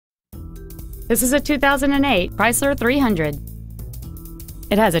This is a 2008 Chrysler 300.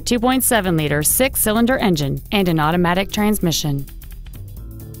 It has a 2.7-liter 6-cylinder engine and an automatic transmission.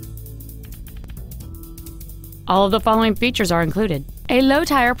 All of the following features are included: a low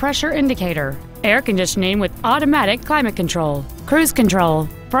tire pressure indicator, air conditioning with automatic climate control, cruise control,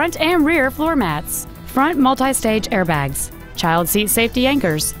 front and rear floor mats, front multi-stage airbags, child seat safety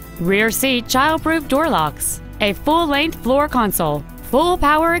anchors, rear seat child-proof door locks, a full-length floor console, full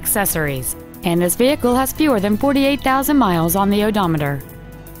power accessories, and this vehicle has fewer than 48,000 miles on the odometer.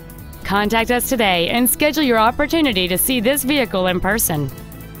 Contact us today and schedule your opportunity to see this vehicle in person.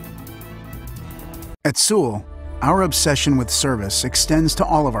 At Sewell, our obsession with service extends to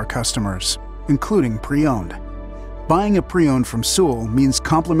all of our customers, including pre-owned. Buying a pre-owned from Sewell means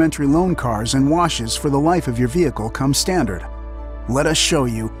complimentary loan cars and washes for the life of your vehicle come standard. Let us show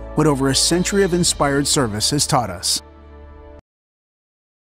you what over a century of inspired service has taught us.